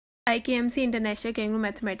Ikmc International Kangaroo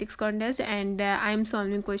Mathematics Contest, and I am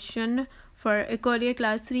solving question for Ecolier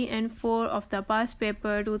class 3 and 4 of the past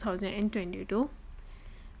paper 2022.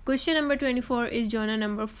 Question number 24 is genre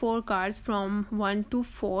number 4 cards from 1 to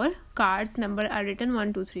 4. Cards number are written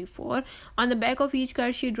 1, 2, 3, 4. On the back of each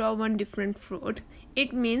card she draw one different fruit.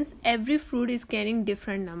 It means every fruit is carrying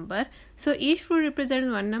different number. So each fruit represents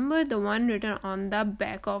one number, the one written on the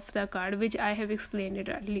back of the card, which I have explained it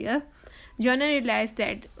earlier. Jonah realized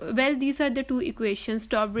that, well, these are the two equations: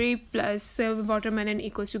 strawberry plus watermelon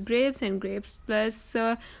equals to grapes, and grapes plus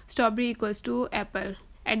strawberry equals to apple.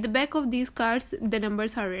 At the back of these cards the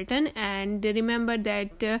numbers are written, and remember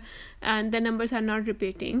that the numbers are not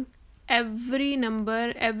repeating.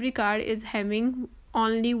 Every card is having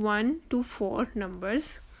only 1 to 4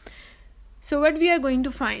 numbers. So what we are going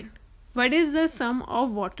to find? What is the sum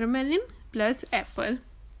of watermelon plus apple?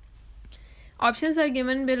 Options are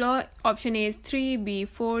given below. Option A is 3, B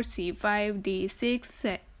 4, C 5, D 6,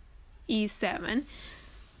 E 7.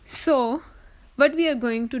 So what we are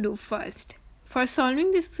going to do first? For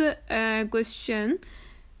solving this question,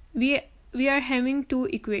 we are having two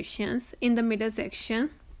equations in the middle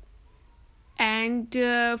section, and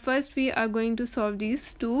first we are going to solve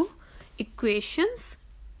these two equations,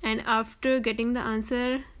 and after getting the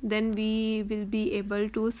answer then we will be able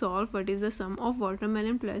to solve what is the sum of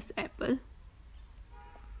watermelon plus apple.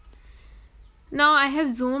 Now I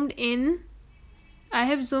have zoomed in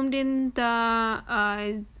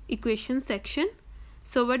the equation section.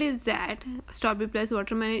 So what is that? Strawberry plus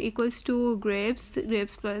watermelon equals to grapes,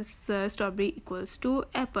 grapes plus strawberry equals to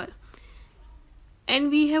apple. And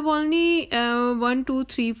we have only 1, 2,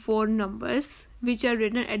 3, 4 numbers which are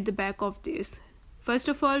written at the back of this. First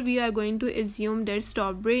of all, we are going to assume that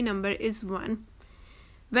strawberry number is 1.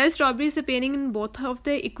 Well, strawberry is appearing in both of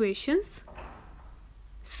the equations.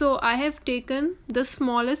 So I have taken the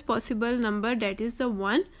smallest possible number, that is the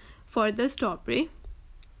 1 for the strawberry.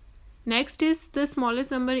 Next is the smallest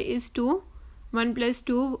number is 2. 1 plus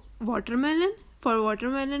 2 watermelon. For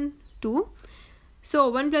watermelon 2. So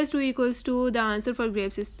 1 plus 2 equals to, the answer for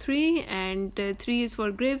grapes is 3, and 3 is for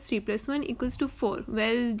grapes. 3 plus 1 equals to 4.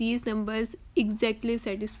 Well, these numbers exactly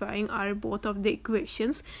satisfying are both of the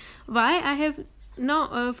equations. Why I have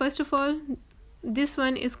now first of all, this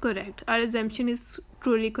one is correct. Our assumption is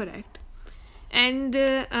truly correct. And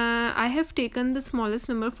I have taken the smallest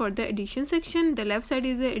number for the addition section. The left side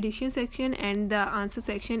is the addition section and the answer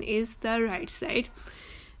section is the right side.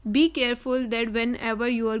 Be careful that whenever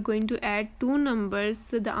you are going to add two numbers,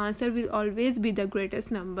 the answer will always be the greatest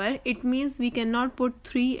number. It means we cannot put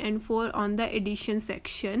 3 and 4 on the addition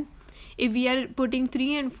section. If we are putting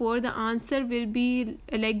 3 and 4, the answer will be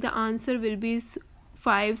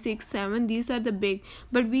 5, 6, 7. These are the big,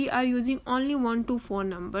 but we are using only 1 to 4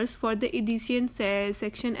 numbers for the addition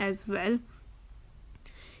section as well.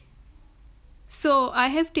 So I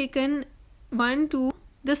have taken 1 to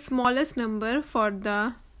the smallest number for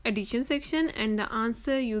the addition section, and the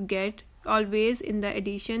answer you get always in the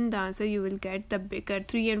addition, the answer you will get the bigger.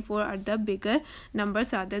 3 and 4 are the bigger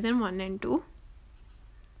numbers rather than 1 and 2.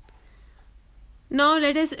 Now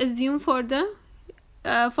let us assume for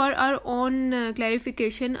our own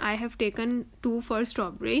clarification, I have taken 2 for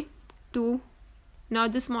strawberry, 2. Now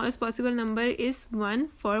the smallest possible number is 1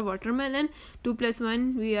 for watermelon. 2 plus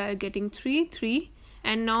 1 we are getting 3.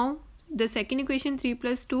 And now the second equation, 3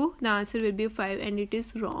 plus 2, the answer will be 5, and it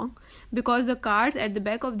is wrong because the cards at the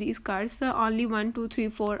back of these cards only 1, 2, 3,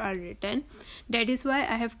 4 are written. That is why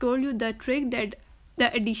I have told you the trick, that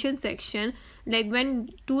the addition section, like when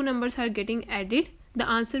two numbers are getting added, the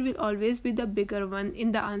answer will always be the bigger one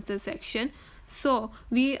in the answer section. So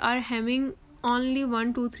we are having only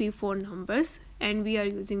 1, 2, 3, 4 numbers, and we are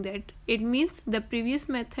using that. It means the previous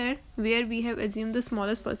method where we have assumed the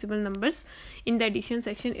smallest possible numbers in the addition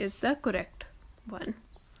section is the correct one.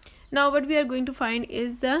 Now what we are going to find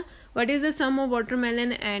is what is the sum of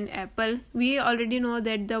watermelon and apple. We already know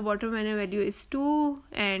that the watermelon value is 2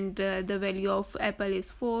 and the value of apple is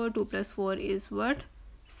 4. 2 plus 4 is what?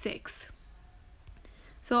 6.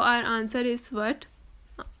 So our answer is what?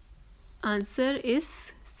 Answer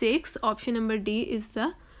is 6. Option number D is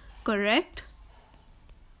the correct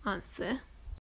answer.